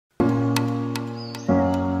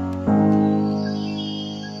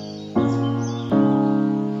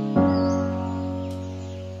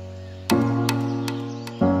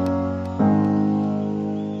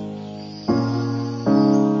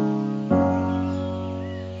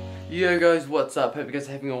Yo guys, what's up? Hope you guys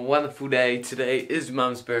are having a wonderful day. Today is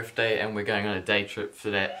Mum's birthday and we're going on a day trip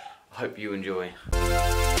for that. I hope you enjoy.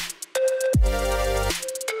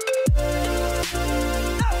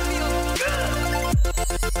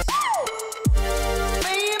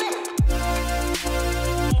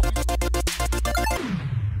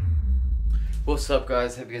 What's up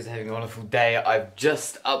guys? Hope you guys are having a wonderful day. I'm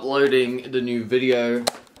just uploading the new video.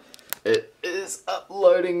 It is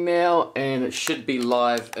uploading now and it should be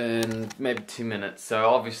live in maybe 2 minutes. So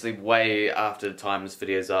obviously way after the time this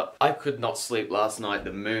video's up. I could not sleep last night.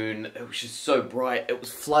 The moon, it was just so bright. It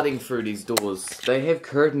was flooding through these doors. They have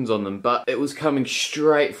curtains on them, but it was coming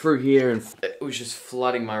straight through here and it was just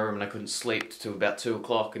flooding my room and I couldn't sleep till about 2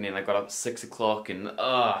 o'clock, and then I got up at 6 o'clock and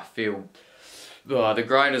I feel... Oh, the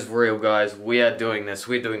grind is real, guys. We are doing this.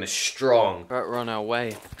 We're doing this strong. Right, we're on our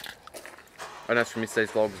way. I know from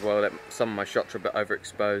yesterday's vlog as well that some of my shots are a bit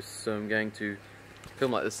overexposed, so I'm going to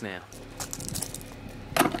film like this now.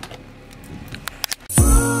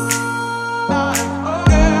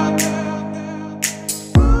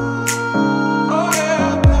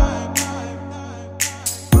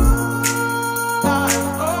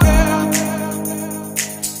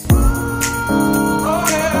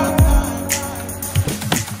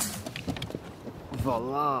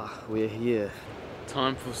 Voila, we're here.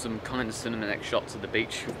 Time for some kind of cinematic shots of the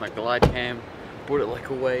beach with my glide cam. Brought it like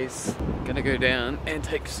always. Gonna go down and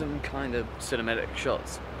take some kind of cinematic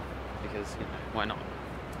shots because, you know, why not?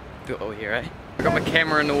 Do it all here, eh? I got my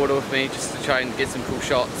camera in the water with me just to try and get some cool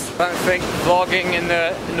shots. I don't think vlogging in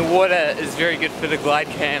the water is very good for the glide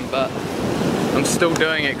cam, but I'm still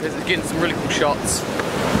doing it because it's getting some really cool shots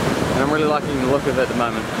and I'm really liking the look of it at the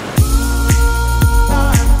moment.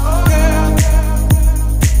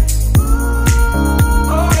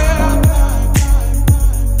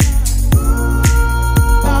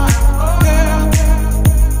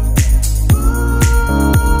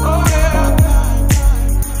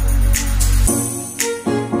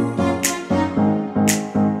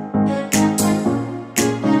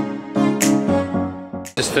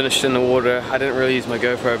 Just finished in the water. I didn't really use my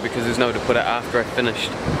GoPro because there's nowhere to put it after I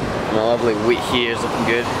finished. My lovely wet hair is looking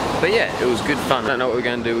good. But yeah, it was good fun. I don't know what we're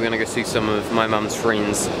going to do. We're going to go see some of my mum's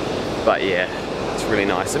friends. But yeah, it's really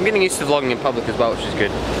nice. I'm getting used to vlogging in public as well, which is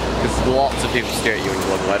good. Because lots of people stare at you when you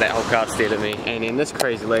vlog. Like that whole car stared at me. And then this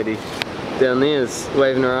crazy lady down there is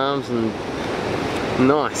waving her arms and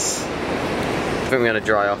nice. I think we're going to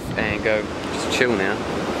dry off and go just chill now.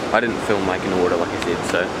 I didn't film like in the water like I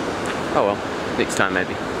said, so oh well. Next time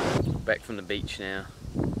maybe. Back from the beach now.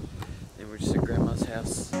 And we're just at Grandma's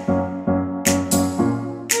house.